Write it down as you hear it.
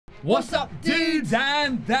What's up, dudes?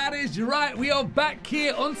 And that is right, we are back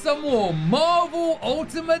here on some more Marvel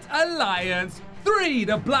Ultimate Alliance 3,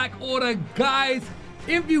 the Black Order. Guys,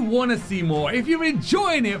 if you want to see more, if you're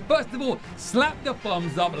enjoying it, first of all, slap the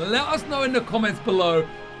thumbs up. Let us know in the comments below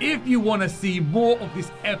if you want to see more of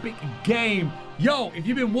this epic game. Yo, if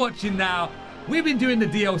you've been watching now, we've been doing the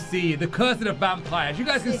DLC, The Curse of the Vampire. As you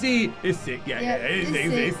guys can see, it's sick.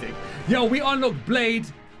 It's sick. Yo, we unlocked Blade,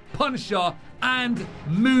 Punisher, and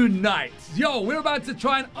Moon Knight. Yo, we're about to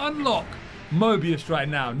try and unlock MORBIUS right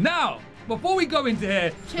now. Now, before we go into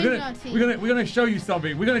here, we're gonna show you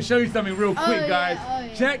something. We're gonna show you something real quick, guys.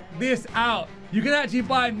 Check this out. You can actually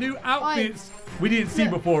buy new outfits we didn't see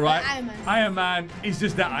before, right? Iron Man. It's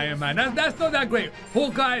just that Iron Man. That's not that great.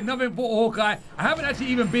 Hawkeye, nothing for Hawkeye. I haven't actually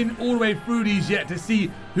even been all the way through these yet to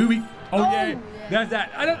see who we. There's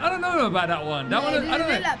that. I don't know about that one. That one. I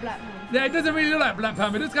don't know. Yeah, it doesn't really look like Black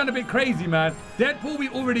Panther. It's kind of a bit crazy, man. Deadpool we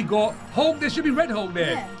already got. Hulk, there should be Red Hulk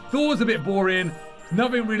there. Yeah. Thor's a bit boring.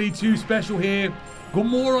 Nothing really too special here.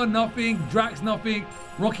 Gamora, nothing. Drax, nothing.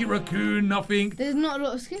 Rocket Raccoon, nothing. There's not a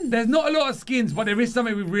lot of skins. There's not a lot of skins, but there is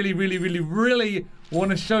something we really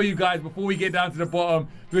want to show you guys before we get down to the bottom.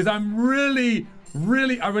 Because I'm I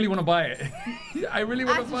really want to buy it. I really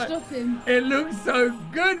want to buy it. Stop him. It looks so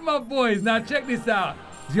good, my boys. Now, check this out.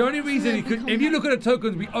 The only reason he could, if you look at the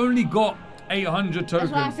tokens, we only got 800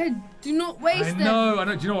 tokens. That's why I said, do not waste them. I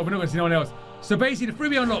know. Do you know what? We're not going to see no one else. So basically, the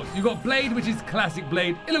freebie unlocks. You got Blade, which is classic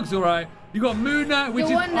Blade. It looks alright. You got Moon Knight, which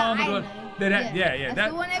is armored one. Yeah.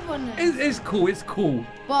 That's the one everyone knows. It's cool. It's cool.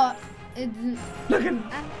 But it doesn't.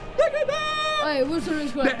 Look at that! Wait, which one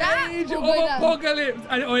is correct? The Age of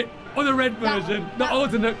Apocalypse. Or the red version, the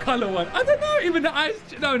alternate color one. I don't know. Even the ice.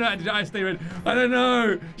 No, the ice stay red. I don't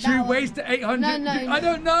know. Should we waste the 800? No. I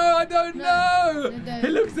don't know.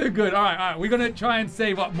 It looks so good. All right. We're gonna try and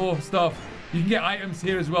save up more stuff. You can get items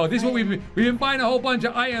here as well. This is what we've been buying a whole bunch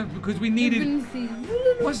of items because we needed.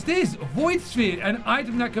 What's this? Void Sphere, an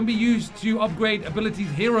item that can be used to upgrade abilities,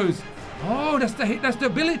 heroes. Oh, that's the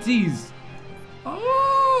abilities.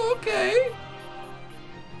 Oh, okay.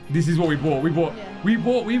 This is what we bought.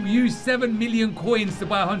 We've used 7 million coins to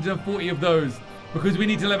buy 140 of those because we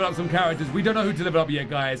need to level up some characters. We don't know who to level up yet,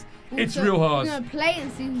 guys. It's real hard. We're gonna play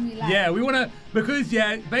and see who we like. Yeah, we wanna, because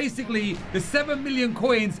basically the 7 million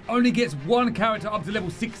coins only gets one character up to level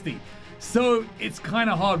 60. So it's kind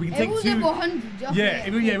of hard. We can take two. Level 100.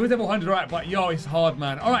 It was level 100, right? But yo, it's hard,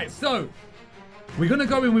 man. All right, so we're gonna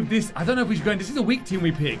go in with this. I don't know if we should go in. This is a weak team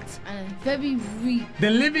we picked. Very weak. The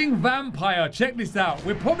Living Vampire. Check this out.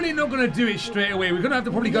 We're probably not gonna do it straight away. We're gonna have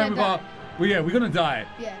to probably go in with our. We're gonna die.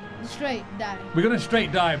 Yeah, straight die. We're gonna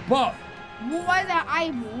straight die, but. Why is that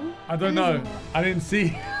eyeball? I don't know. I didn't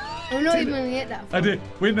see. I'm not even gonna get that. I did.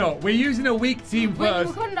 We're not. We're using a weak team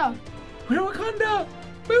first. We're Wakanda.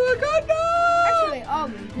 Actually,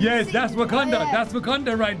 yes, that's Wakanda. That's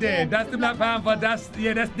Wakanda right there. Yeah, that's the Black Panther.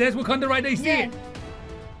 There's Wakanda right there. You see it?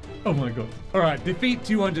 Oh my god. All right, defeat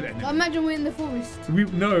 200 enemies. Imagine we're in the forest. We've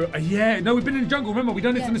been in the jungle. Remember, we've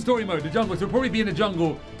done this in the story mode, the jungle. So we'll probably be in the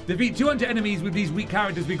jungle. Defeat 200 enemies with these weak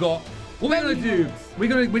characters we got. What we're gonna do? We're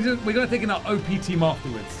gonna take in our OP team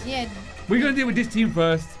afterwards. Yeah. We're gonna deal with this team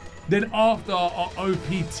first, then after our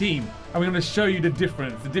OP team, and we're gonna show you the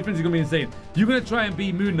difference. The difference is gonna be insane. You're gonna try and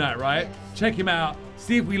be Moon Knight, right? Yeah. Check him out.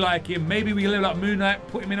 See if we like him. Maybe we level up Moon Knight,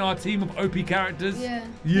 put him in our team of OP characters. Yeah.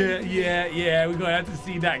 We're gonna have to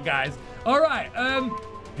see that, guys. All right.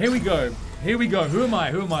 Here we go. Who am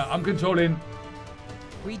I? I'm controlling.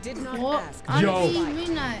 We did not ask. Yo,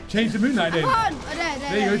 Moon Knight. Change the Moon Knight then.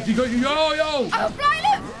 There you go. Yo. Oh,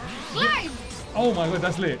 fly. Oh my god,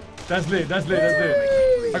 that's lit. I'm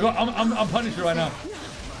Punisher right now.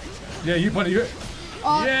 Yeah, you Punisher.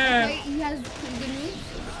 Oh, yeah. Wait, he has pretty good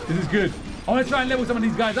moves. This is good. I want to try and level some of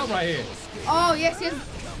these guys up right here. Oh yes.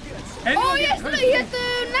 Look, he has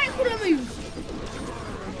the Nightcrawler move.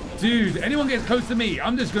 Dude, anyone gets close to me,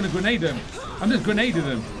 I'm just gonna grenade them. I'm just grenading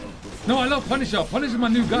them. No, I love Punisher. Punisher's my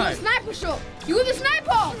new guy. You got a sniper shot. You got the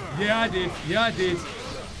sniper. Yeah, I did.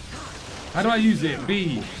 How do I use it?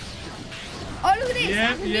 B. Oh, look at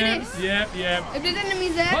this. Yep. If there's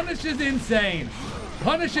enemies there. Punisher's insane.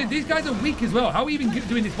 Punisher, these guys are weak as well. How are we even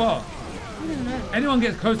doing this far? I don't know. Anyone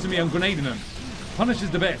gets close to me, I'm grenading them. Punisher's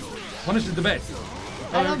the best. I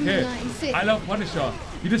love him. He's sick. I love Punisher.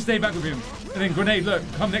 You just stay back with him. And then grenade, look,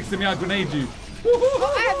 come next to me, I'll grenade you.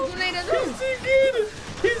 Oh, I have a grenade as well.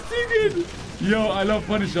 He's too good. Yo, I love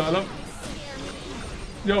Punisher.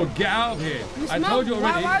 Yo, get out of here. I told you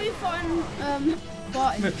already. Why are you fighting?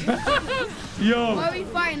 Yo. Why are we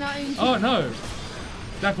fighting our own team? Oh, no.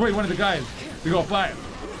 That's probably one of the guys. We got to fight.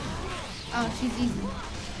 Oh, she's easy.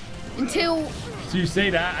 Until So you say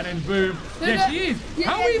that, and then boom. Yeah, she is. Yeah,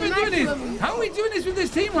 How are we the even doing this? maximum. How are we doing this with this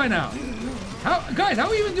team right now? Guys, how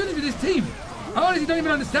are we even doing this with this team? I honestly don't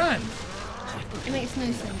even understand. It makes no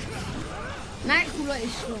sense. Nightcrawler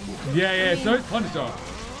is strong. Yeah, so is Punisher.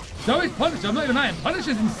 So is Punisher. I'm not even lying.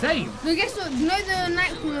 Punisher's insane. No, guess what? You know the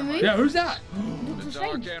Nightcrawler move? Yeah, who's that? Doctor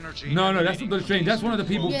Strange. No, that's not Doctor Strange. That's one of the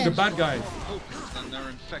people, Yeah. the bad guys.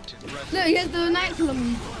 Look, he has the Nightcrawler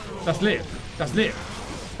move. That's lit. That's lit.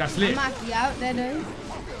 That's I lit. might be out there though.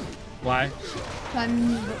 Why?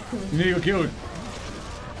 Planning to get killed. You need to get killed.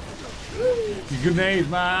 You grenades,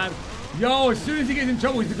 man. Yo, as soon as he gets in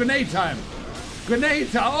trouble, it's the grenade time.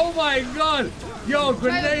 Grenade time. Oh my god. Yo,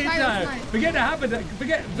 grenade time. Forget the hammer time.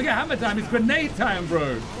 Forget hammer time. It's grenade time,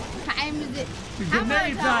 bro. Time is it? It's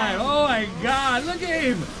grenade time. Oh my god. Look at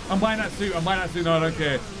him. I'm buying that suit. No, I don't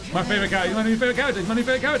care. My favorite character. He's my new favorite character. He's my new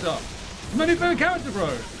favorite character. He's my new favorite character, bro.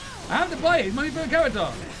 I have to play it. He's my new favorite character.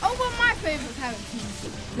 Oh, well, my favourite character.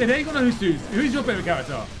 Yeah, they ain't got no suits. Who's your favorite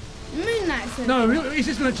character? Moon Knight said. No, he's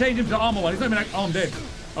just gonna change him to armor one. He's not even like, oh, I'm dead.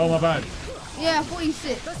 Oh, my bad. Yeah, I thought you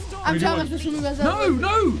said. I'm We do trying my one. special move as well.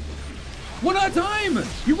 No! One at a time!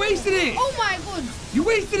 You wasted it! Oh my god! You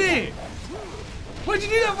wasted it! What did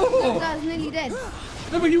you do that for? That was nearly dead.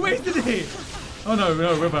 No, but you wasted it! Oh no,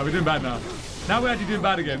 we're bad. We're doing bad now. Now we're actually doing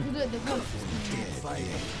bad again. We'll do it the boss.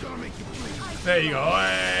 There you go.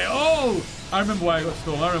 Hey. Oh! I remember why I got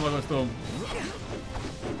Storm.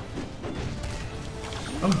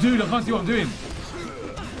 Oh, dude, I can't see what I'm doing. I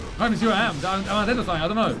can't even see where I am. Am I dead or something? I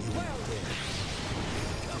don't know.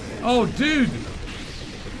 Oh, dude!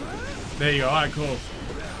 There you go. Alright, cool.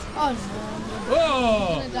 Oh no. Oh!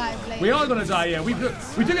 We're gonna die, Blake. We are gonna die, yeah. We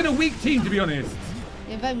took in a weak team, to be honest.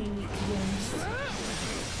 They're very weak, to be honest.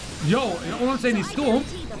 Yo, all I'm saying is Storm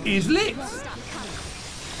is lit.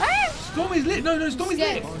 Ah! Storm is lit. No, Storm is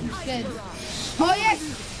Scared. lit. I'm scared. Oh yes!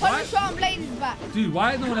 Punisher and Blade is back. Dude,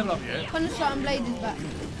 why has no one leveled up yet? Punisher and Blade is back.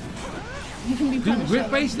 You can be Dude, Punisher. we're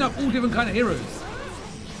facing up all different kind of heroes.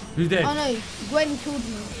 Who's dead? Oh no, Gwen killed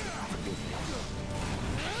me.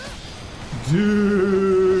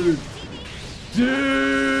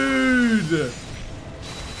 Dude!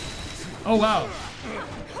 Oh wow!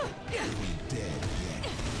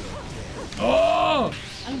 Oh!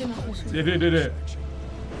 I'm doing my first one. Yeah, do it.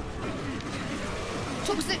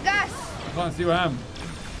 Toxic gas! I can't see where I am.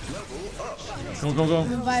 Come on.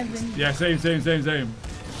 Reviving. Yeah, same.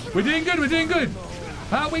 We're doing good.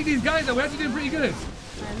 How weak these guys are? We're actually doing pretty good.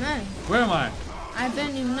 I know. Where am I? I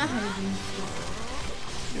don't even know how to do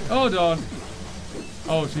this. Hold on.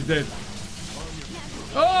 Oh, she's dead.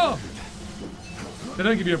 Oh! They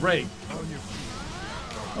don't give you a break.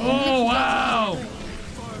 Oh, wow!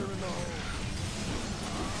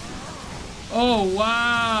 Oh,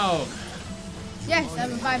 wow! Yes, I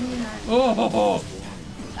revived Moon Knight. Oh!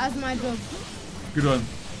 That's my job. Good one.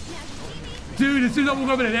 Dude, as soon as I walk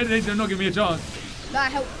over there, they're not giving me a chance.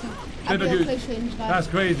 That helped me. They're I not feel giving- close range, guys. That's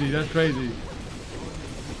crazy.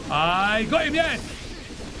 I got him, yes!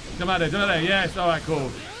 Come out there, yes, alright,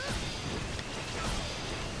 cool.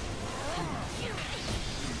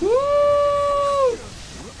 Woo!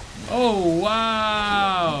 Oh,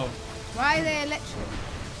 wow! Why are they electric?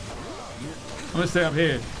 I'm gonna stay up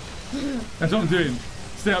here. That's what I'm doing.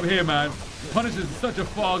 Stay up here, man. Punisher's such a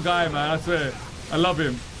far guy, man, I swear. I love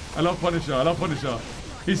him. I love Punisher.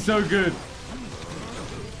 He's so good.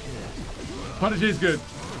 Punisher is good.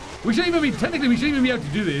 We shouldn't even be able to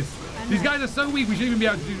do this. These guys are so weak, we shouldn't even be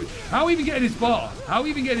able to do this. How are we even getting this far?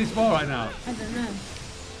 Right now? I don't know.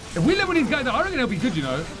 If we level these guys up, I reckon they'll be good, you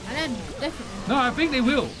know. I know, definitely. No, I think they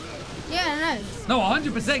will. Yeah, I know. No,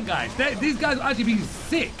 100% guys. These guys will actually be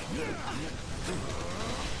sick.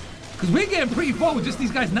 Because we're getting pretty far with just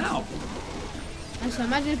these guys now. And so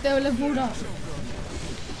imagine if they were leveled up.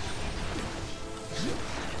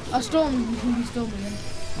 A Storm, you can be Storm again.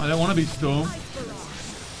 I don't want to be Storm.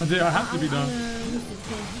 I have to be done.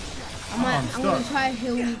 I'm gonna try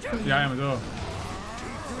heal you. Yeah, I am as well.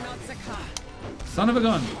 Son of a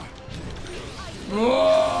gun.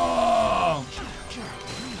 Whoa!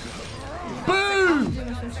 Boom!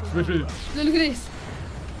 Look at this.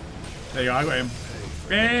 There you go, I got him.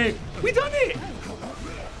 Hey, we done it!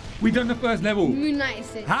 We done the first level. Moon Knight is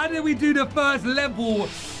sick. How did we do the first level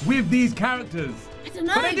with these characters? I don't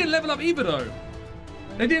know. But they didn't level up either though.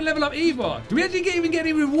 They didn't level up either. Do we actually even get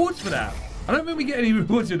any rewards for that? I don't think we get any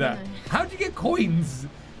rewards for that. No. How do you get coins?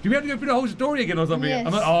 Do we have to go through the whole story again or something? Yes.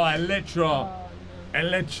 I'm like, oh, Elektra. Oh, no.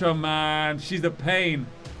 Elektra, man. She's a pain.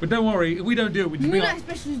 But don't worry, if we don't do it, we just Moon bring Knight up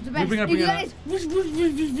special is the we best. bring her- If you bring her- guys whoosh, whoosh,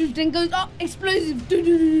 whoosh, whoosh, whoosh, then goes up, explosive. Do, do,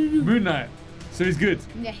 do, do, do. Moon Knight. So he's good.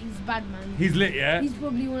 Yeah, he's bad, man. He's lit, yeah? He's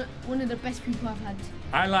probably one of the best people I've had.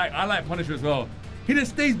 I like Punisher as well. He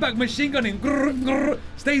just stays back machine gunning. Grr, grr,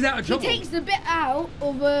 stays out of trouble. He takes the bit out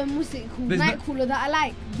of what's it called? Nightcrawler that I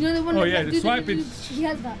like. You know the one Oh that yeah, the swiping. He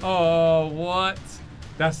has that. Oh, what?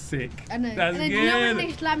 That's sick. I know. That's and then good. you know when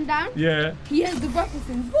they slam down? Yeah. He has the grapple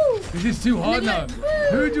thing. Woo! This is too hard now.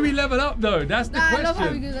 Who do we level up though? That's the question. I love how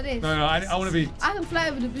he goes like this. No, I want to be. I can fly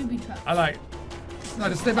over the booby trap. I like. No,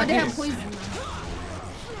 just stay back They here. have poison now.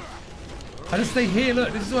 I just stay here.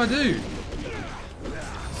 Look, this is what I do.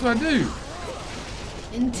 This is what I do.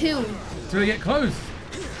 Until Till I get close.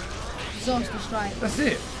 disaster strike. That's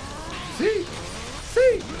it. See?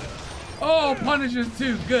 See? Oh, Punisher's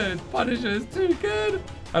too good. Punisher's too good.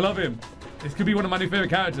 I love him. This could be one of my new favorite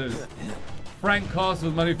characters. Frank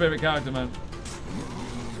Castle's my new favorite character, man.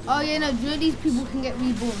 Oh yeah, no, do you know these people can get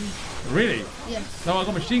reborn? Really? Yes. No, I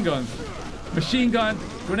got machine guns. Machine gun,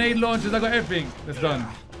 grenade launchers, I got everything. That's done.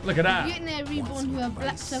 Look at that. If you get in there reborn who have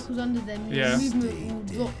black circles under them, Yeah. your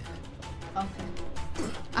movement will drop. Okay.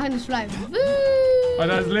 I can just fly. Woo! Oh,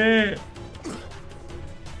 that's lit.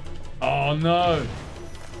 Oh no.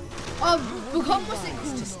 Oh, become what's it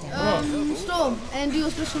called? Storm, and do your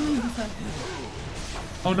special move with her.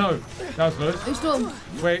 Oh no. That was close. Oh, Storm.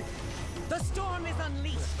 Wait. The storm is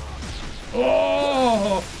unleashed.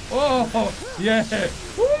 Oh, oh, yeah.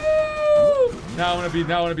 Woo! Now I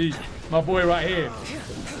wanna be my boy right here.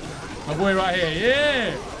 My boy right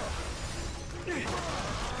here, yeah.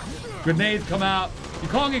 Grenades come out. You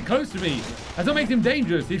can't get close to me. That's what makes him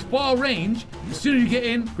dangerous. He's far range. As soon as you get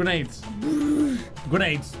in, grenades.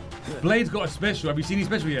 Grenades. Blade's got a special. Have you seen his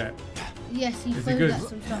special yet? Yes, he Is it throws good? at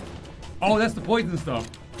some stuff. Oh, that's the poison stuff.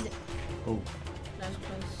 Oh. That was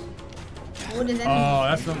close. What does that Oh,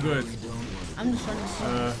 that's not good. I'm just trying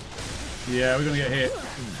to see. Yeah, we're gonna get hit. I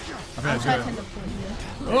think I'll that's try to good. teleport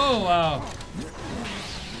you. Oh wow.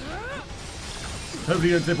 Hopefully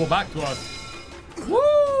he doesn't triple back to us.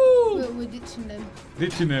 Woo! We're ditching them.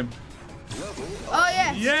 Ditching him. Oh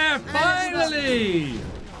yes. Yeah, finally!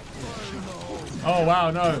 Oh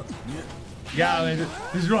wow, no. Yeah,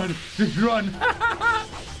 just run, just run.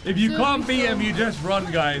 If you can't beat him, you just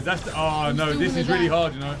run, guys. That's the, oh no, this is really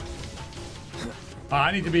hard, you know.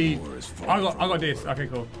 I need to be. I got this. Okay,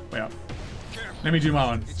 cool. Wait up. Let me do my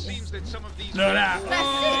one. Look at that.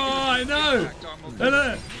 Oh, I know.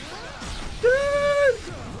 Look. Dude!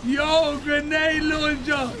 Yo, grenade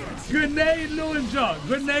launcher! Grenade launcher!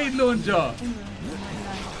 Grenade launcher!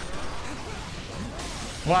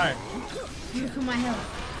 Why? Look at my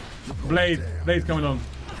health. Blade's coming on.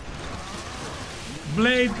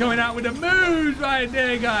 Blade coming out with the moves right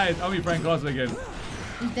there, guys. I'll be Frank Castle again.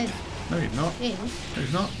 He's dead. No, he's not. He is. No,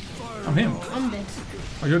 he's not. I'm him. I'm dead.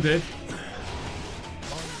 Oh, you're dead.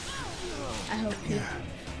 I hope you.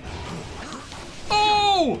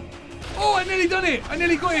 Oh! Oh, I nearly done it. I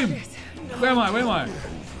nearly got him. Where am I? Where am I?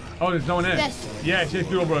 Oh, there's no one there. Yes. Yes, yes,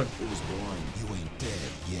 bro. You ain't dead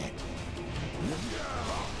yet.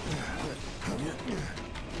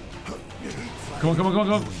 Come on, come on, come on,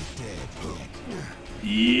 come on.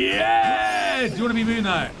 Yeah! Do you want to be Moon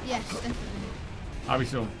Knight? Yes, definitely. I'll be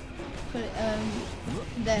sure. Put it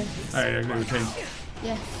there. Oh, yeah, yeah, change.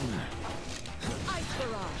 Yes.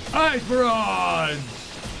 Ice Barrage!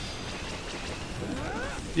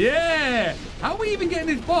 Yeah! How are we even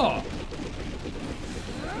getting this far?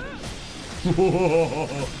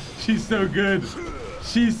 Whoa, she's so good.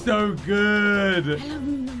 She's so good. I love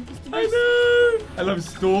Moon Knight. It's the I best. know. I love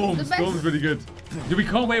Storm. The best. Storm's really good. Dude, we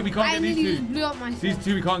can't wait. We can't I get nearly these just two. blew up myself. These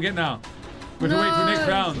two we can't get now. We have to wait till next No.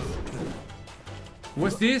 round.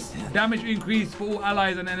 What's this? Damage increase for all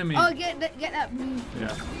allies and enemies. Oh, get that move.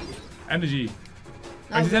 Yeah. Energy.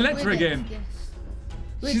 No, And she's we're Electra dead, again. Yes.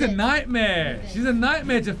 We're She's a dead. nightmare. We're dead. She's a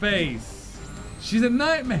nightmare to face. She's a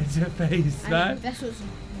nightmare to face, I know, man. that's what's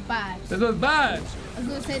bad. That's what's bad. I was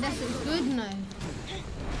gonna say that's what's good. No.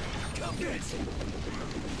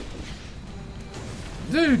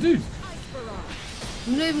 Dude.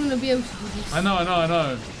 I'm not even gonna be able to do this. I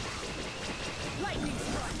know.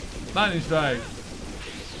 Lightning strike.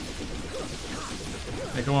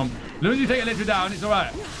 Hey, come on. As long as you take Electra down, it's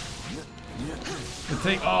alright.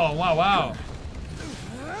 Oh, wow.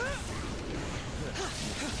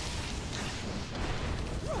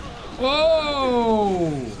 Whoa!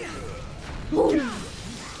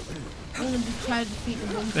 I'm gonna just try to defeat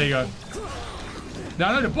the bomb. There you go.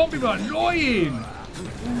 No, the bomb people are annoying.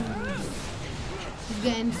 It's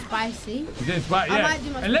getting spicy. He's getting spot, I yeah. might do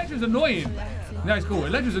my- Electra's annoying. No, it's cool.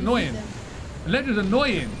 Electra's annoying. Electra's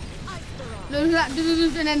annoying. Look at that,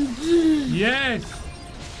 and then Yes.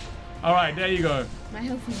 All right, there you go. my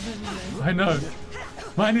health is very low. I know.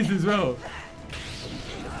 Mine is as well.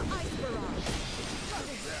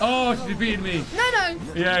 Oh, she defeated me. No.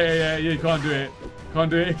 Yeah, you can't do it. Can't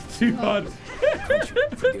do it. It's too hard.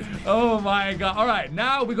 Oh my god. All right,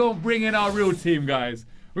 now we're going to bring in our real team, guys.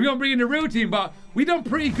 We're going to bring in the real team, but we done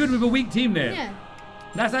pretty good with a weak team there. Yeah.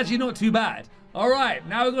 That's actually not too bad. All right,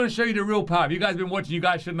 now we're going to show you the real power. If you guys have been watching, you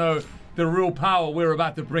guys should know the real power we're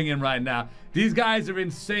about to bring in right now. These guys are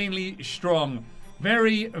insanely strong.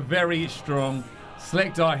 Very, very strong.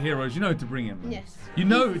 Select our heroes. You know who to bring in. Yes. You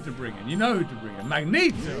know who to bring in. You know who to bring in.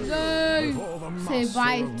 Magneto. So, say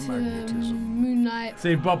bye to Moon Knight.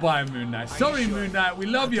 Say bye-bye, Moon Knight. Sorry, Moon Knight. We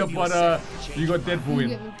love you, but you got Deadpool You in.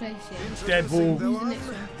 get replaced, yeah. Deadpool. Who's the next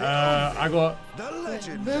one? I got...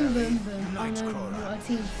 Boom, boom, boom. Oh no, our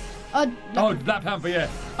team. Oh, Black Panther, yeah.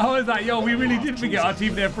 I was like, yo, we really did forget our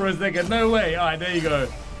team there for a second. No way. All right, there you go.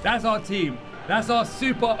 That's our team. That's our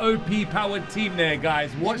super OP powered team there,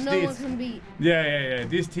 guys. Watch no this. one can beat. Yeah.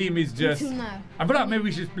 This team is just... Until now. I feel like maybe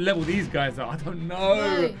we should level these guys up. I don't know.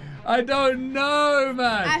 No. I don't know,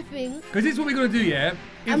 man. I think. Because this is what we're going to do, yeah?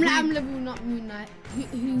 I'm leveling up Moon Knight.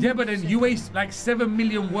 Yeah, but then you waste like 7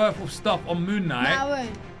 million worth of stuff on Moon Knight. No, I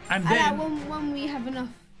won't. And then... when we have enough.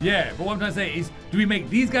 Yeah, but what I'm trying to say is, do we make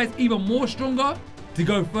these guys even more stronger to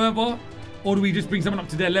go further? Or do we just bring someone up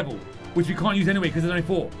to their level? Which we can't use anyway because there's only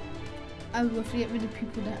 4. I will have to get rid of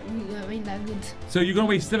people that ain't that good. So you're going to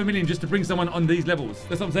waste 7 million just to bring someone on these levels.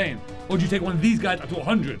 That's what I'm saying. Or do you take one of these guys up to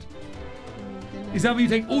 100? Is that when you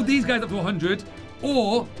take all these guys up to 100?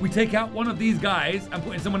 Or we take out one of these guys and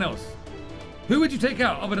put in someone else? Who would you take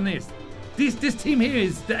out other than this? This team here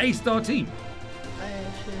is the A-star team.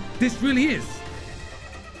 Sure. This really is.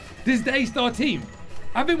 This is the A-star team.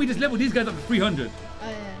 I think we just level these guys up to 300.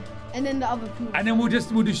 Yeah. And then the other people. And then we'll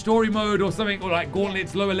do story mode or something, or like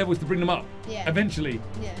gauntlets, lower levels to bring them up. Yeah. Eventually.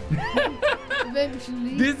 Yeah.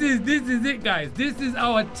 Eventually. This is it, guys. This is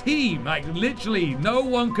our team. Like literally, no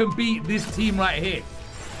one can beat this team right here.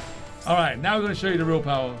 All right, now we're gonna show you the real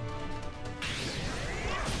power.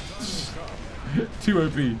 Too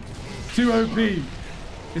OP. Too OP.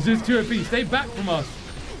 It's just too OP. Stay back from us.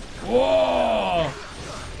 Whoa!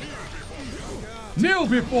 Kneel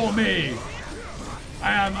before me.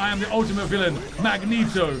 I am the ultimate villain,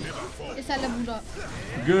 Magneto. It's that leveled up.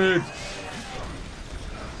 Good.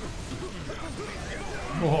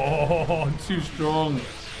 Oh, too strong.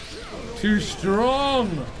 Too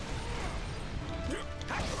strong.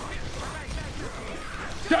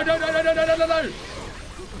 No.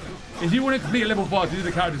 If you want to complete a level 5, these are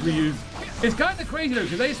the characters we use. It's kind of crazy though,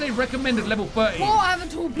 because they say recommended level 30. Oh, I have a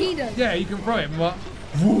torpedo. Yeah, you can throw it, but...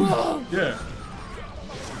 Yeah.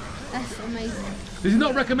 That's amazing. This is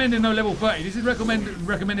not recommended no level 30. This is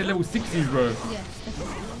recommended level 60s, bro. Yes,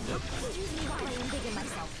 definitely.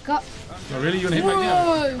 Got. Oh, really? You want to hit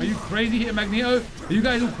Magneto? Are you crazy hitting Magneto? Are you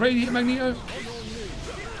guys all crazy hitting Magneto?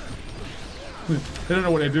 They don't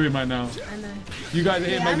know what they're doing right now. I know. You guys are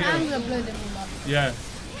hitting Magneto. I'm gonna blow them all up. Yeah.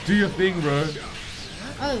 Do your thing, bro.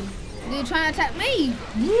 Oh, they're trying to attack me.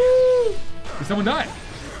 Woo! Did someone die?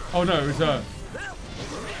 Oh no, it was her.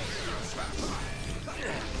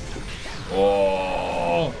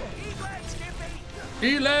 Oh!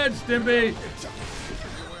 Eat Stimpy!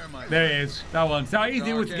 There he is. That one. See how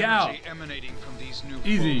easy it was to get out.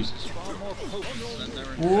 Easy.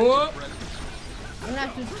 Whoop! I'm gonna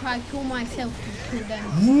have to try to kill myself to kill them.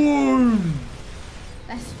 Boom!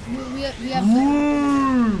 That's we have.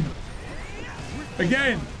 Boom!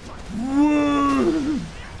 Again. Boom!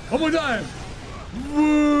 One more time.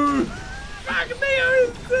 Boom! Magneto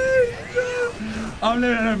is oh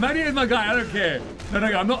no, Magneto is my guy. I don't care.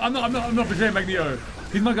 No, I'm not betraying Magneto.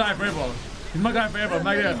 He's my guy forever. He's my guy forever.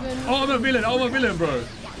 Magneto. Oh, I'm a villain, bro.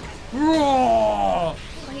 Raw!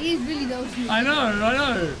 He's really the ultimate. I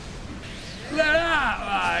know. Look at that,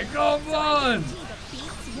 man. Come on.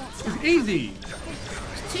 It's easy.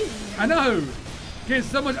 It's 2. I know. Getting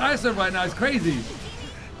so much ISO right now. It's crazy.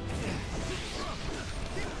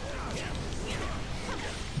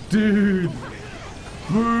 Dude.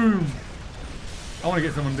 Boom. I want to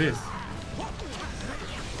get someone this.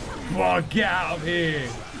 Whoa, get out of here.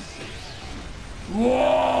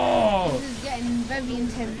 Whoa. This is getting very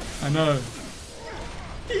intense. I know.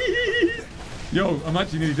 Yo, I'm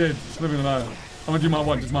actually nearly dead. Living a lie. I'm gonna do my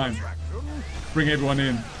one, just mine. Bring everyone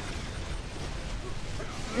in.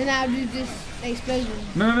 Then I'll do this explosion.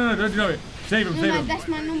 No, don't you know it. Save him, save him. That's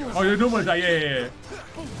my normal. Oh, your normal is like, yeah.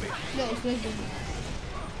 No, explosion.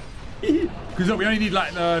 Because look, we only need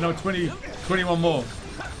like, 21 more.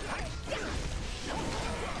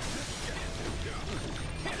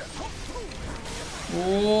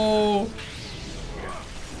 Oh.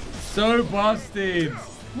 So busted.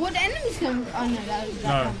 What enemies come? Oh no, that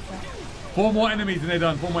No. 4 more enemies and they're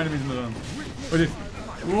done. 4 more enemies and they're done. What is this?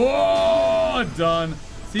 Whoa, done.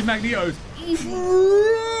 See, Magneto's Easy.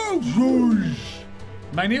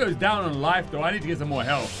 Magneto's down on life though. I need to get some more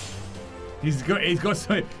health. He's got a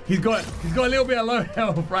little bit of low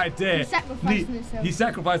health right there. He's sacrificing himself. He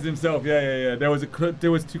sacrificed himself. Yeah. There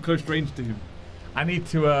was too close range to him. I need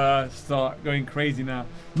to start going crazy now.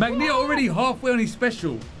 Magneto already halfway on his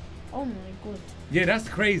special. Oh my god. Yeah, that's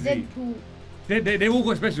crazy. Deadpool. They all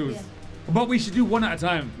got specials. Yeah. But we should do one at a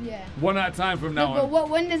time. Yeah. One at a time from now on. But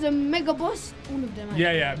when there's a mega boss, all of them.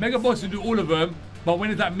 Yeah. Mega boss should do all of them. But when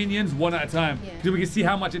it's that minions, one at a time. Yeah. So we can see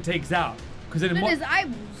how much it takes out. Because then there's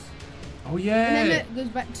eyeballs. Oh yeah. And then it goes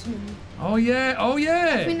back to them. Oh yeah.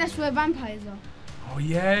 I think that's where vampires are. Oh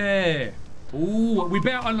yeah. Ooh, we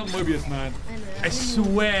better unlock Morbius, man. I know. I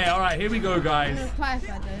swear. All right, here we go, guys. I'm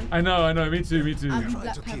qualified though. I know. Me too. I'll be Try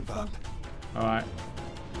Black to keep Panther. up. All right.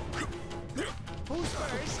 Who's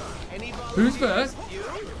first? Anybody? Who's first? You?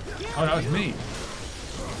 Oh, that was me.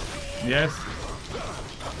 Yes.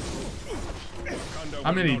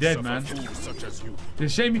 I'm nearly dead, man. It's a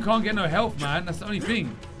shame you can't get no health, man. That's the only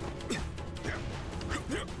thing.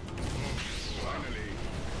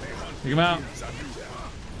 Take him out.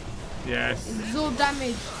 Yes. Absorb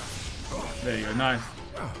damage. There you go. Nice.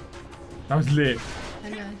 That was lit. I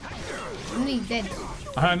know. I'm nearly dead.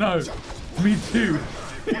 I know. Me too.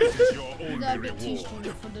 You got a bit too strong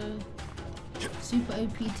for the super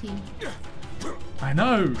OP team. I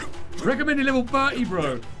know. Recommended level 30,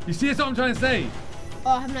 bro. You see, that's what I'm trying to say. Oh,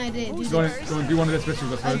 I have no idea. Go on, do one of their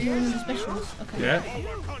specials, I Oh, suppose. do one of the specials. Okay. Yeah?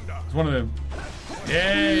 It's one of them.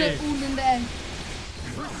 Yay! All in there.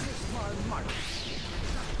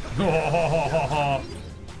 Oh,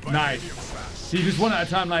 nice. See, just one at a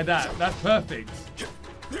time like that. That's perfect.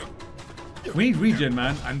 We need regen,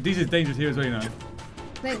 man. And this is dangerous here as well, you know.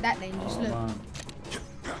 It ain't that dangerous, look. Man.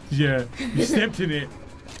 Yeah, you stepped in it.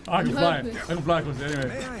 I can fly. I Purpose. can fly across it anyway.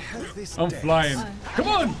 May I have this I'm death? flying. Come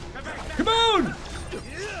on! Come on!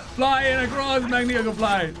 Flying across, Magneto can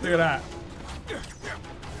fly. Look at that.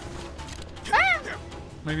 Ah!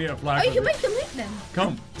 Magneto fly Oh, you can across make it. them hit them.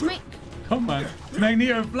 Come. Make. Come on.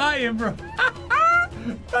 Magneto flying, bro.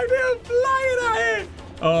 Magneto flying out here.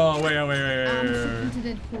 Oh, wait. Flipping to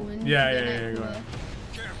Deadpool and Yeah, get go out on. of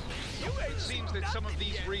It seems that some of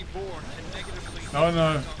these reborn can negatively. Oh,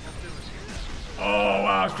 no. Oh,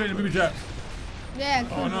 wow. Straight in the booby trap. there. Yeah,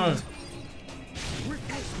 Oh, cool. no.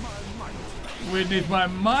 Witness my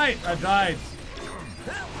might. I died.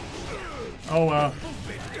 Oh, wow.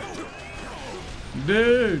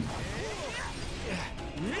 Dude.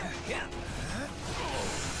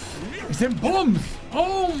 It's in bombs.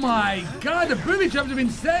 Oh, my God. The booby traps are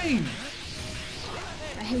insane.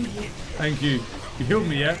 I hate you. Thank you. You healed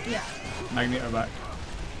me, yeah? Yeah. Magneto back.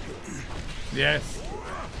 Yes.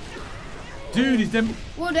 Dude, he's them.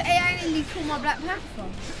 Well, the AI nearly killed my Black Panther.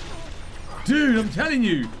 Dude, I'm telling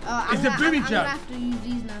you. It's the booby I'm gonna trap. have to use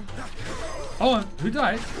these now. Oh, who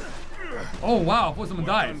died? Oh, wow. I thought someone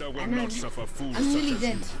died. I'm nearly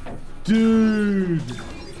dead. Dude.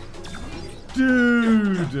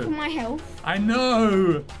 For my health. I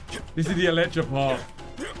know. This is the Elektra part.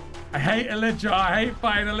 I hate Elektra. I hate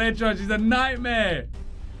fighting Elektra. She's a nightmare.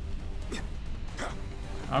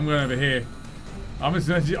 I'm going over here. I'm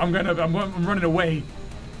running away.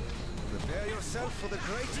 Prepare yourself for the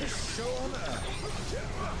greatest show on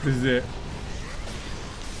earth. This is it.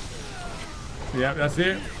 Yep, that's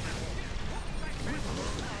it.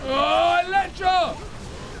 Oh, Elektra!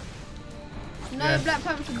 No, Yes. Black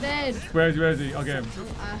Panther dead. Where is he? I'll get him.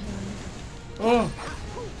 Oh,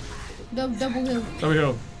 Double hill. over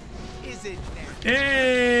here. Is it now?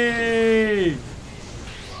 Hey!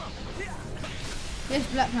 Yes,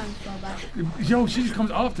 Black Panther back. Yo, she just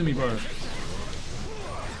comes after me, bro.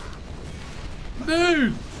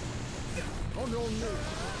 Dude!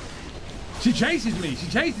 She chases me.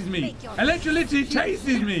 Elektra literally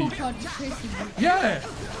chases me. Full card just chases me. Yeah.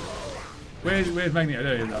 Where's Magneto?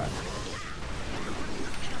 There he is. All right.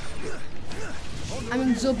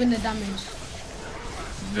 I'm absorbing the damage.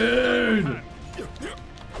 Dude!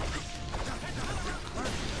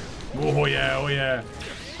 Oh yeah.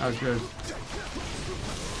 That was good.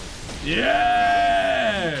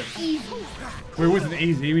 Yeah! Easy. Well, it wasn't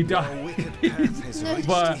easy, we died. His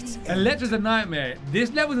But Elektra's a nightmare.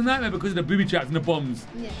 This level's a nightmare because of the booby traps and the bombs.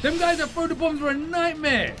 Yeah. Them guys that throw the bombs were a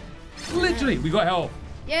nightmare. Literally, we got health.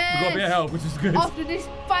 Yes. We got a bit of health, which is good. After this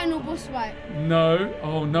final boss fight. No,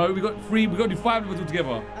 oh no, we got 3, we got to do 5 levels altogether.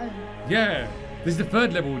 Oh. Yeah. This is the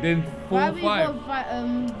 3rd level, then 4, Why we 5. got fight,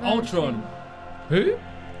 Ultron. Who?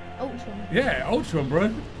 Ultron. Yeah, Ultron,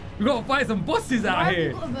 bro. We got to fight some bosses out Why have here.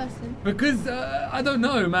 we got a verse then? Because, I don't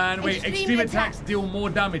know, man. Wait, Extreme extreme attacks attack. deal more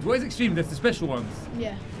damage. What is extreme? That's the special ones.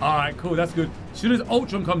 Yeah. Alright, cool, that's good. As soon as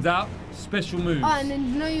Ultron comes out, Special moves. Oh, and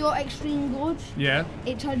then you know your extreme gorge? Yeah.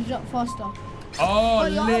 It charges up faster. Oh,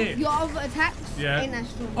 But lit. your other attacks Yeah. ain't that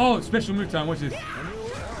strong. Oh, special move time. Watch this.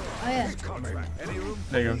 Oh yeah.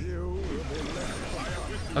 There you go.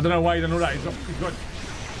 I don't know why you done all that. He's got.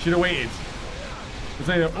 Should have waited. It's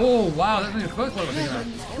only the, oh wow, that's only the first one I was No, thinking but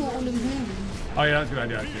about. just kill all of his minions. Oh yeah, that's a good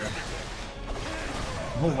idea actually. Yeah.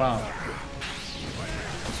 Oh wow.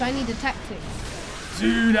 So I need a tactic.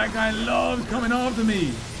 Dude, that guy loves coming after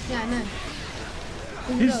me. Yeah, I know.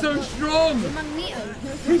 He's so strong. The Magneto.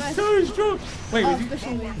 He's so strong. Wait, Oh, has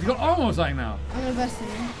special move. he got armor or something now? I'm gonna burst him.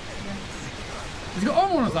 Yeah. He's got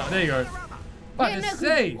armor or something. There you go. But Yeah, to no, 'cause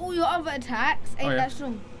say. all your other attacks ain't Oh, yeah. that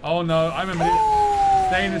strong. Oh no, I remember it. Oh,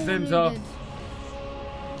 Stay in the center.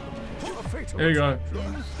 Here we go.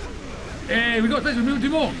 Hey, we got specials. We can do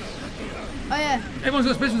more. Oh yeah. Everyone's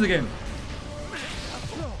got specials again.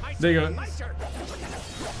 There you go.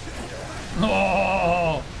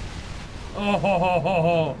 Oh,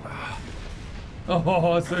 oh,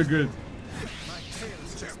 oh, so good.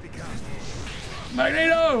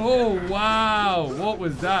 Magneto! Oh wow, what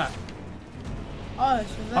was that? Oh, it's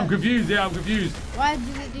reverse. I'm confused. Yeah, I'm confused Why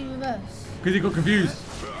did it do reverse? because he got confused.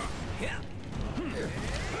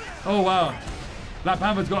 Oh wow, Black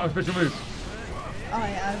Panther's got a special move. Oh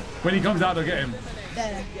yeah. When he comes out, they'll get him.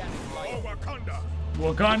 There.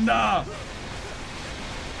 Wakanda!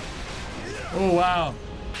 Oh wow.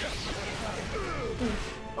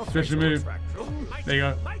 Special move. There you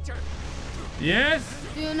go. Yes?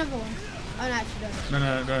 Do another one. Oh no, actually don't.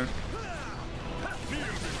 No, don't.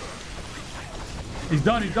 He's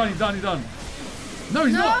done, he's done, he's done, he's done. No,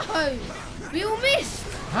 he's not. No! We all missed!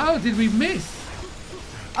 How did we miss?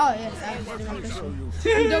 Oh yes, I was doing my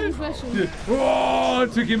special. Double special. Oh,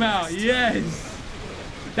 took him out. Yes.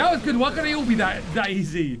 That was good. Why can't they all be that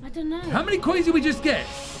easy? I don't know. How many coins did we just get?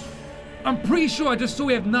 I'm pretty sure I just saw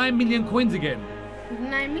we have 9 million coins again.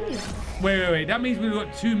 9 million. Wait. That means we've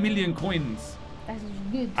got 2 million coins. That's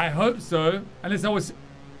good. I hope so. Unless I was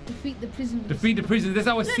Defeat the prisoners. defeat the prisoners. Unless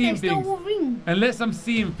I was Look, seeing there's still things. Wolverine. Unless I'm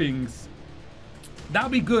seeing things. That'll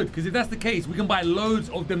be good, because if that's the case, we can buy loads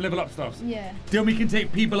of them level up stuffs. Yeah. Then we can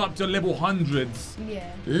take people up to level hundreds. Yeah.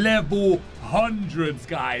 Level hundreds,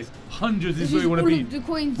 guys. Hundreds is This where is we want to all be. of the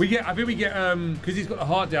coins. I think we get, because he's got a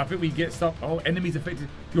heart there, I think we get stuff. Oh, enemies affected.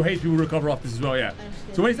 Your HP will recover after this as well, yeah.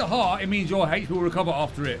 Understood. So when it's a heart, it means your HP will recover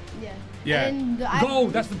after it. Yeah. Yeah. And the Gold,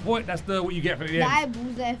 eyeballs, that's the point. That's what you get for the the end.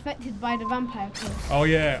 eyeballs, they're affected by the vampire curse. Oh,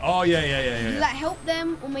 yeah. Does that help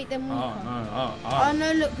them or make them weaker? Oh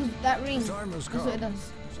no, look, because that ring. That's what it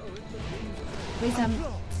does. Wait, Sam.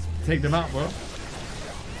 Take them out, bro.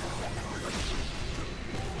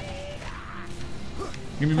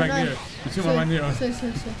 Give me Magneto. You took my Magneto.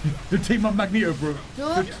 So. Take my Magneto, bro.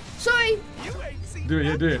 No, sorry. Do it,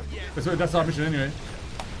 yeah, do it. That's our mission anyway.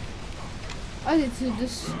 I need to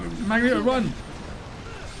just. Magneto, run!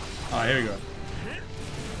 Ah, here we go.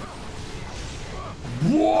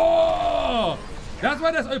 Whoa! That's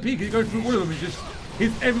why that's OP, because it goes through all of them and just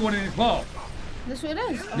hits everyone in his path. That's what it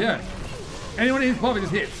does. Oh, Yeah. Anyone in his path, it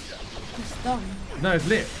just hits. It's dumb. No, it's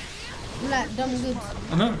lit. Like dumb good.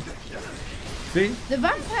 I know. See? The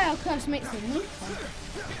vampire curse makes them weaker.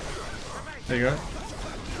 There you go.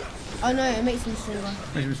 Oh no, it makes them stronger.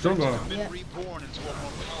 Makes him stronger. Yeah. Reborn into a more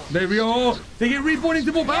powerful There we are. They get reborn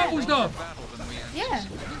into more powerful stuff. battle than we Yeah.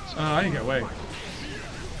 I didn't get away.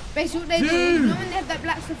 Basically what they do, Dude. you know when they have that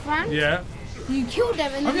black stuff around? Yeah. You kill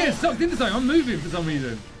them and I'm then getting sucked into something. I'm moving for some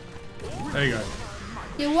reason. There you go.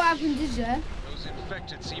 yeah, what happened is Those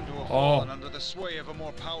infected seem to have Oh. fallen under the sway of a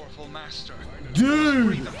more powerful master. Dude.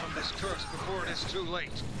 Free them from this curse before it is too late.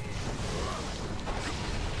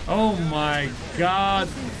 Oh my god.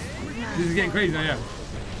 This is getting crazy now, yeah.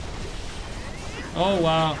 Oh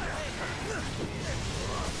wow.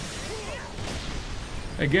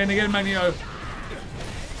 Again, Magneto.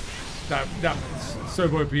 That's so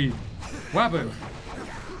OP. What happened?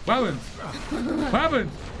 What happened? What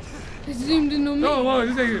happened? it zoomed in on me. Oh, whoa,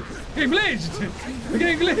 this is getting glitched. We're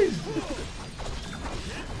getting glitched.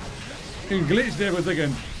 Getting glitched there for a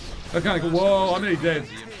second. That's kind of cool. Whoa, I'm nearly dead.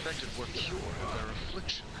 The infected were cured of their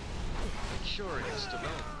affliction. A curious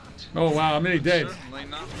development. Oh wow, I'm nearly dead. Certainly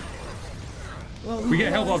not. Well, We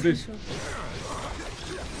get help off this.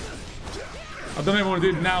 I don't know if I want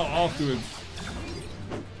to do it now or afterwards.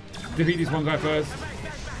 Defeat this one guy first.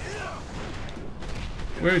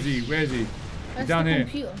 Where is he? Where is he? He's That's down the here.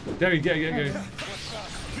 computer. There he go.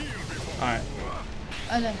 Alright.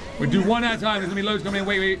 Oh no. We'll do one at a time. There's gonna be loads coming in.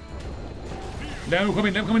 Wait. Let them come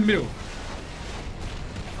in the middle.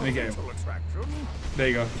 Let me get him. There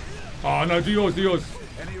you go. Oh no, do yours. Look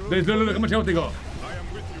how much health they got.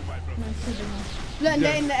 Look,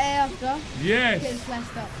 they're in the air after. Yes. Getting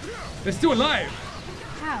sliced up. They're still alive.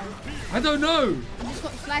 How? I don't know. They just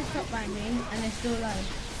got sliced up by me and they're still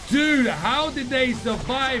alive. Dude, how did they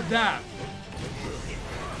survive that?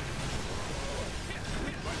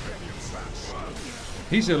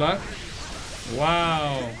 He's still alive.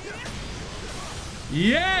 Wow.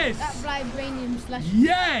 Yes! That vibranium slash.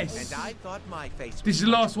 Yes! And I thought my face. This is the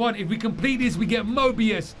last one. If we complete this, we get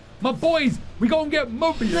Mobius. My boys, we gonna get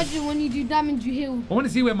Mobius. Imagine when you do damage, you heal. I want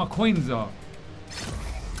to see where my coins are.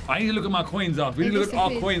 I need to look at my coins after. We need to look at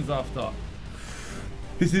our coins after.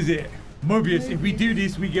 This is it. Mobius. If we do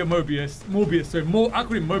this, we get Mobius. Morbius. Sorry, I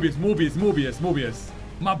call him Mobius. Morbius.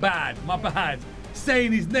 My bad.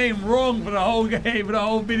 Saying his name wrong for the whole game, for the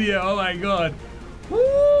whole video. Oh my god.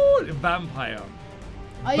 Woo! Vampire.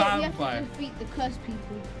 Oh yeah, you have to defeat the cursed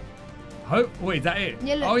people. Wait, is that it?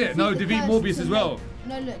 Yeah, look, oh yeah, no, defeat Morbius as well.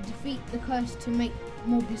 No, look, defeat the curse to make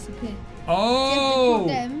Morbius appear. Oh! So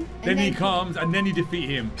them, then he comes and then you defeat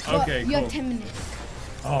him. Okay, you cool. have 10 minutes.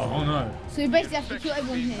 Oh no. So you basically have to kill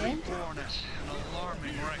everyone here.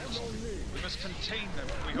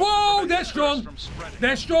 Whoa, they're strong.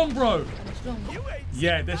 They're strong, bro. They're strong.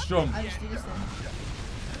 Yeah, they're strong. I'll just do this then.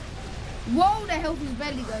 Whoa, their health is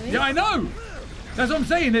barely going. Yeah, I know. That's what I'm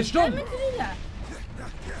saying. They're strong. How am I meant to do that?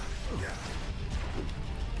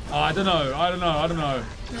 Oh, I don't know.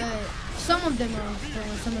 No, some of them are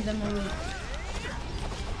strong, some of them are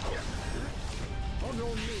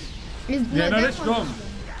weak. Yeah, no, they're strong.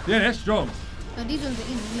 Yeah, they're strong. No, these ones are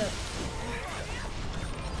easy, look.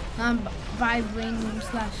 Vibranium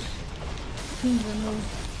slash Kingdom.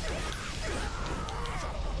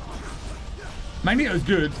 Magneto's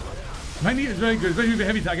good. Magneto's very good, especially with a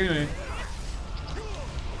heavy attack anyway.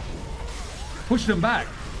 Push them back.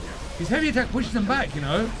 His heavy attack pushes them back, you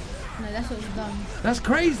know? No, that's what he's done. That's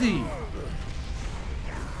crazy.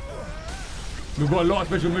 We've got a lot of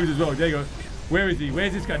special moves as well. There you go. Where is he?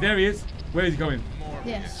 Where's this guy? There he is. Where is he going?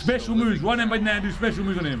 Yes. Special moves. Run him by now and do special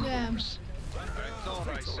moves on him. Yeah.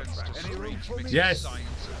 Yes.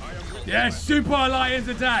 Yes, Super Alliance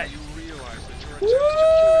attack. Woo!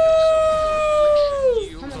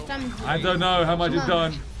 How much damage? I don't know how much it's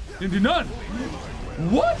done. Didn't do none.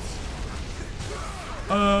 What?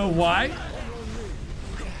 Why?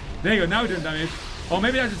 There you go. Now we're doing damage. Oh,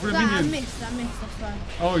 maybe that's just for the minions. I missed. That's fine.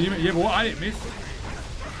 Oh, yeah, but what? I didn't miss.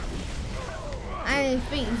 I didn't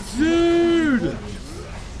think. Dude!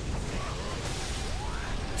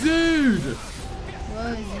 Dude!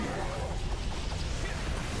 Where is it?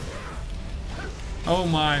 Oh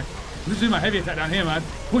my. I'm just doing my heavy attack down here, man.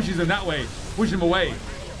 Pushes them that way. Push them away.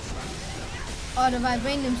 Oh, the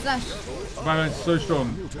vibranium slash. Vibranium's so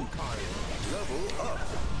strong.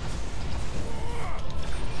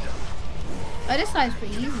 Oh, this side's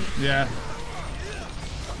pretty easy. Yeah.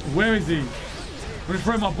 Where is he? I'm just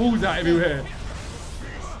throwing my balls out everywhere.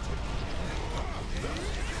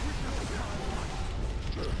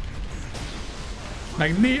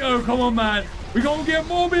 Magneto, come on, man. We're gonna get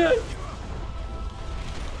Morbius.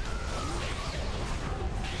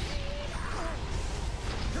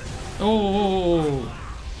 Oh.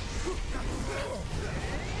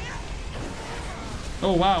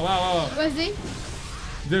 Oh, wow. Where's he?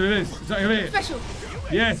 There it is. Sorry, here. Special.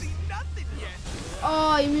 Yes.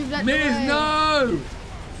 Oh, you moved that Miss, way.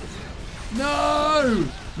 no.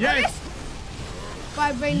 Yes.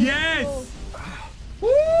 Vibranium. Yes.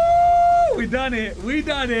 Woo! We done it. We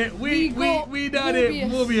done it. We done it.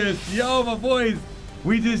 Morbius. Yo, my boys.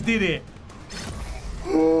 We just did it.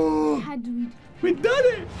 How do We done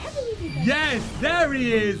it. How do we do that? Yes, there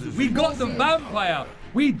he is. We got the vampire.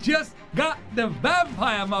 We just got the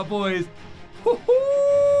vampire, my boys.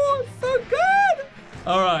 Woohoo! So good.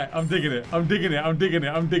 All right, I'm digging it.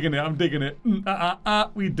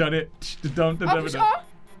 We done it.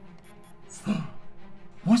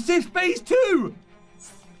 What's this? Phase 2?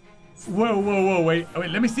 Whoa, wait,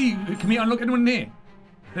 let me see. Can we unlock anyone in here?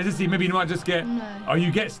 Let's just see, maybe you might just get... No. Oh, you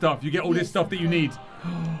get stuff. You get all this stuff that you need.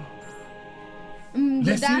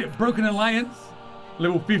 Let's see it. Broken Alliance.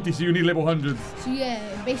 Level 50, so you need level 100s. So yeah,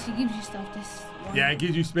 it basically gives you stuff. This one. Yeah, it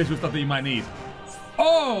gives you special stuff that you might need.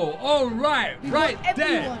 Oh, all right, right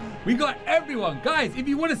there. We got everyone. Guys, if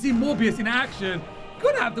you want to see Morbius in action, you're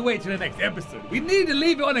going to have to wait till the next episode. We need to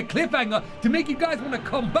leave it on a cliffhanger to make you guys want to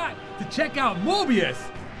come back to check out Morbius.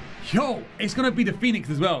 Yo, it's going to be the Phoenix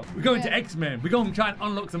as well. We're going to X-Men. We're going to try and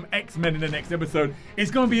unlock some X-Men in the next episode.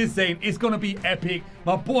 It's going to be insane. It's going to be epic.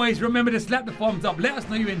 My boys, remember to slap the thumbs up. Let us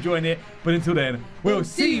know you're enjoying it. But until then, we'll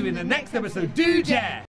see you in the next episode. Dude, yeah.